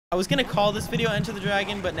I was gonna call this video Enter the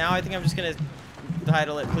Dragon, but now I think I'm just gonna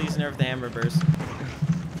title it Please Nerf the Hammerburst.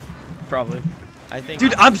 Probably. I think.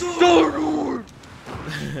 Dude, I'm so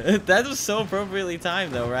That was so appropriately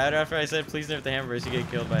timed though. Right after I said Please Nerf the Hammerburst, you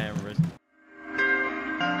get killed by Hammerburst.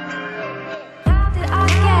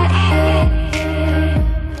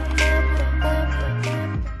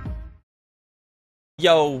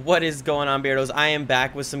 Yo, what is going on, Beardos? I am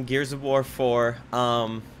back with some Gears of War 4.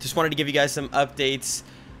 Just wanted to give you guys some updates.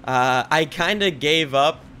 I kind of gave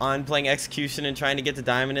up on playing Execution and trying to get to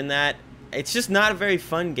Diamond in that. It's just not a very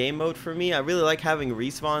fun game mode for me. I really like having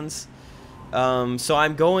respawns. So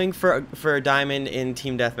I'm going for a Diamond in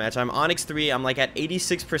Team Deathmatch. I'm Onyx 3. I'm like at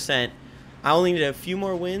 86%. I only need a few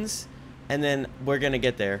more wins, and then we're going to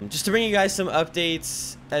get there. Just to bring you guys some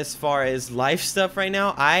updates as far as life stuff right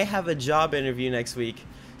now, I have a job interview next week.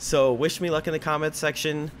 So wish me luck in the comments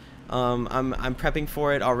section. I'm prepping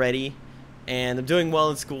for it already. And I'm doing well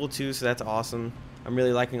in school too, so that's awesome. I'm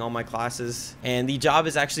really liking all my classes. And the job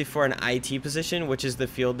is actually for an IT position, which is the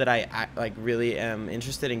field that I like really am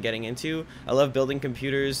interested in getting into. I love building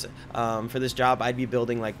computers. For this job, I'd be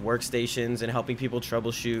building like workstations and helping people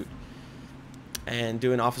troubleshoot and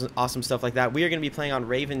doing awesome stuff like that. We are going to be playing on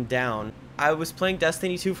Raven Down. I was playing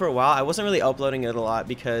Destiny 2 for a while. I wasn't really uploading it a lot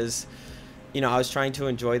because, you know, I was trying to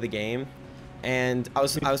enjoy the game. And I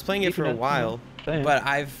was playing it for a while, but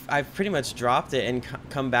I've pretty much dropped it and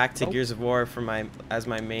come back to Gears of War for as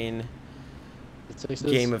my main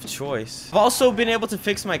game of choice. I've also been able to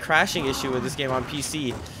fix my crashing issue with this game on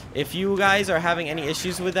PC. If you guys are having any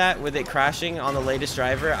issues with that, with it crashing on the latest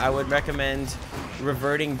driver, I would recommend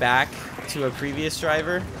reverting back to a previous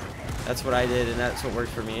driver. That's what I did, and that's what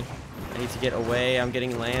worked for me. I need to get away. I'm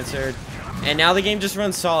getting lancered. And now the game just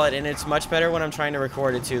runs solid, and it's much better when I'm trying to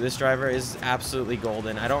record it too. This driver is absolutely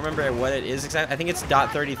golden. I don't remember what it is exactly. I think it's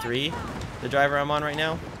 .33, the driver I'm on right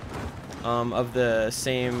now, of the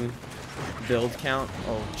same build count.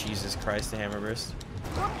 Oh, Jesus Christ, the Hammerburst.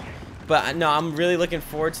 But no, I'm really looking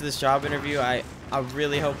forward to this job interview. I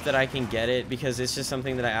really hope that I can get it because it's just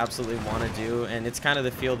something that I absolutely want to do, and it's kind of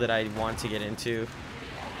the field that I want to get into.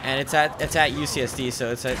 And it's at UCSD,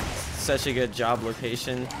 so it's at such a good job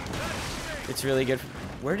location. It's really good.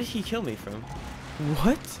 Where did he kill me from?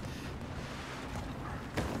 What?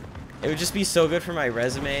 It would just be so good for my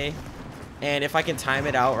resume. And if I can time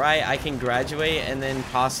it out right, I can graduate and then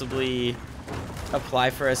possibly apply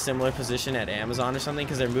for a similar position at Amazon or something,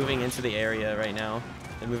 because they're moving into the area right now.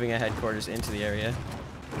 They're moving a headquarters into the area.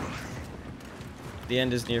 The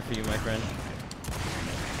end is near for you, my friend.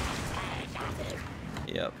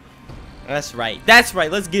 Yep. That's right. That's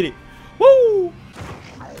right. Let's get it. Woo!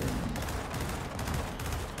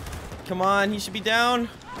 Come on, he should be down.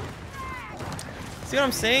 See what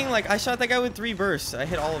I'm saying? Like, I shot that guy with 3 bursts. I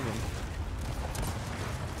hit all of them.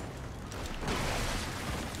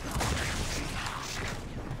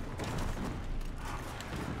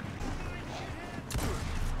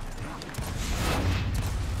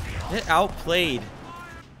 Get outplayed.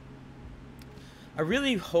 I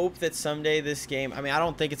really hope that someday this game, I mean, I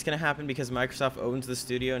don't think it's going to happen because Microsoft owns the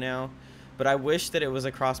studio now, but I wish that it was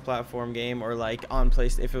a cross-platform game, or like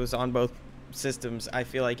if it was on both systems. I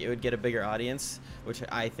feel like it would get a bigger audience, which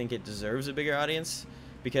I think it deserves a bigger audience,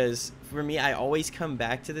 because for me, I always come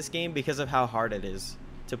back to this game because of how hard it is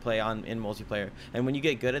to play in multiplayer. And when you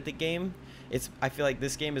get good at the game, I feel like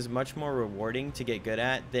this game is much more rewarding to get good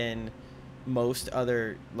at than most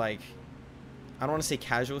other, like, I don't want to say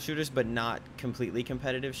casual shooters, but not completely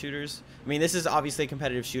competitive shooters. I mean, this is obviously a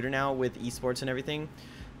competitive shooter now with esports and everything,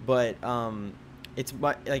 but it's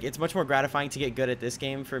much more gratifying to get good at this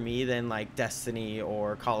game for me than like Destiny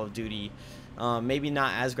or Call of Duty. Maybe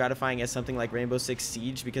not as gratifying as something like Rainbow Six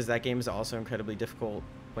Siege, because that game is also incredibly difficult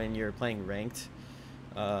when you're playing ranked.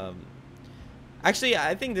 Actually,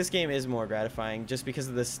 I think this game is more gratifying just because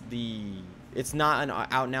of it's not an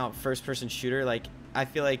out-and-out first-person shooter. Like, I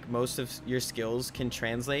feel like most of your skills can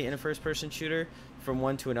translate in a first-person shooter from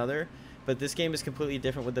one to another, but this game is completely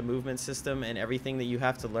different with the movement system and everything that you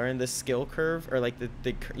have to learn. The skill curve, or like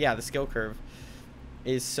the skill curve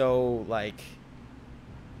is so like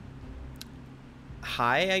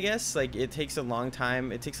high, I guess. Like, it takes a long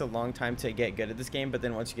time. It takes a long time to get good at this game, but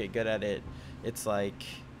then once you get good at it, it's like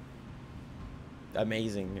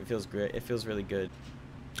amazing. It feels great. It feels really good.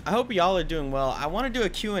 I hope y'all are doing well. I want to do a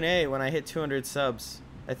Q&A when I hit 200 subs.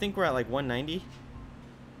 I think we're at like 190.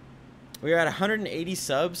 We are at 180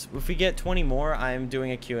 subs. If we get 20 more, I'm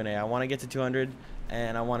doing a Q&A. I want to get to 200,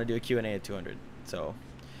 and I want to do a Q&A at 200. So,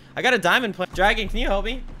 I got a diamond play. Dragon, can you help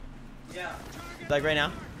me? Yeah. Like right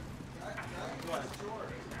now?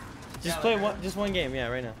 Just play just one game. Yeah,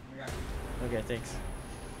 right now. Okay, thanks.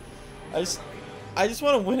 I just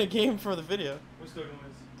want to win a game for the video. We're still gonna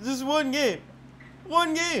win. Just one game.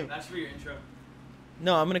 One game. That's for your intro.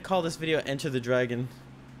 No, I'm gonna call this video Enter the Dragon.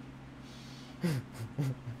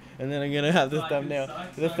 And then I'm gonna have the thumbnail.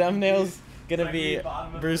 The thumbnail's gonna be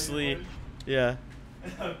Bruce Lee. Yeah.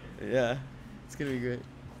 Okay. Yeah. It's gonna be great.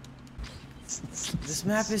 This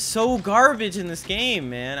map is so garbage in this game,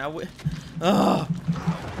 man. Ugh.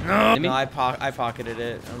 No, I pocketed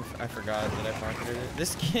it. I forgot that I pocketed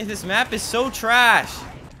it. This map is so trash.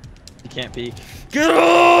 You can't peek. Get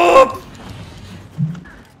up!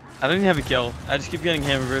 I don't even have a kill. I just keep getting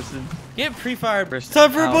hammerbursted. Get pre-fired. Burst.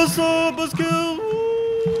 Time for a Ow. buzz kill.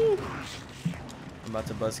 Woo! I'm about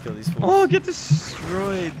to buzz kill these fools. Oh, get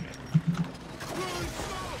destroyed.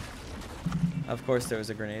 Of course there was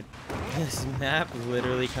a grenade. This map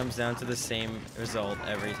literally comes down to the same result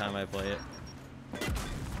every time I play it.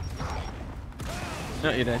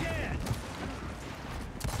 No, you did.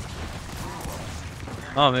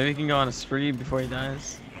 Oh, maybe he can go on a spree before he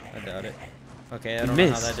dies. I doubt it. Okay, I don't know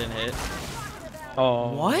how that didn't hit.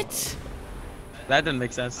 Oh. What? That didn't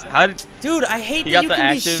make sense. How did... Dude, I hate You that got you the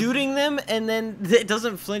can be active- shooting them and then it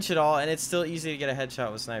doesn't flinch at all and it's still easy to get a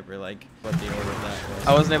headshot with sniper, like what the order of that was.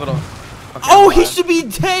 I wasn't able to... Okay, Oh, I'm he fine. should be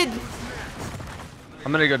dead!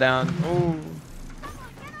 I'm gonna go down. Oh.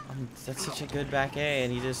 That's such a good back A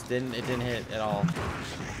and he just didn't, it didn't hit at all.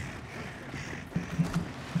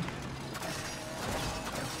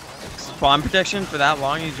 Spawn protection for that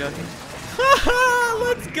long? You joking?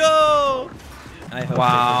 Let's go! I hope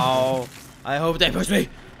Wow. I hope they push me!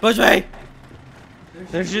 Push me!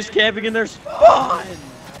 They're just camping in their spawn!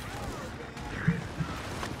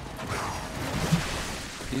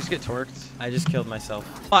 You just get torqued. I just killed myself.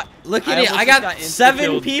 What? Look at I it! I almost got got insta 7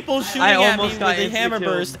 killed. people shooting I at me almost with got a insta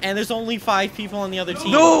hammerburst, killed. and there's only 5 people on the other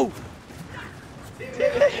team. No!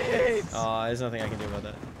 Oh, there's nothing I can do about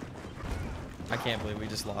that. I can't believe we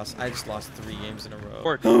just lost. I just lost 3 games in a row.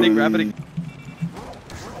 Torque. They grab it.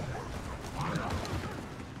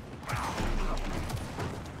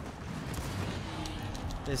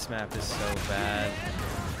 This map is so bad.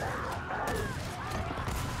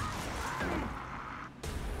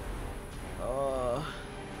 Oh.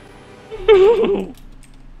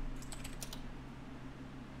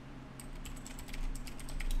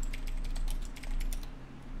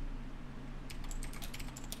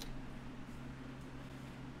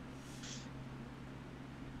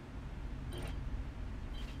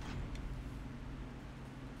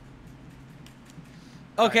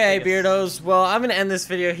 Okay, Beardos. Well, I'm gonna end this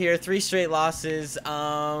video here. 3 straight losses.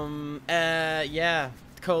 Yeah.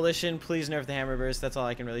 Coalition, please nerf the Hammerburst. That's all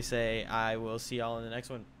I can really say. I will see y'all in the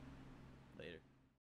next one.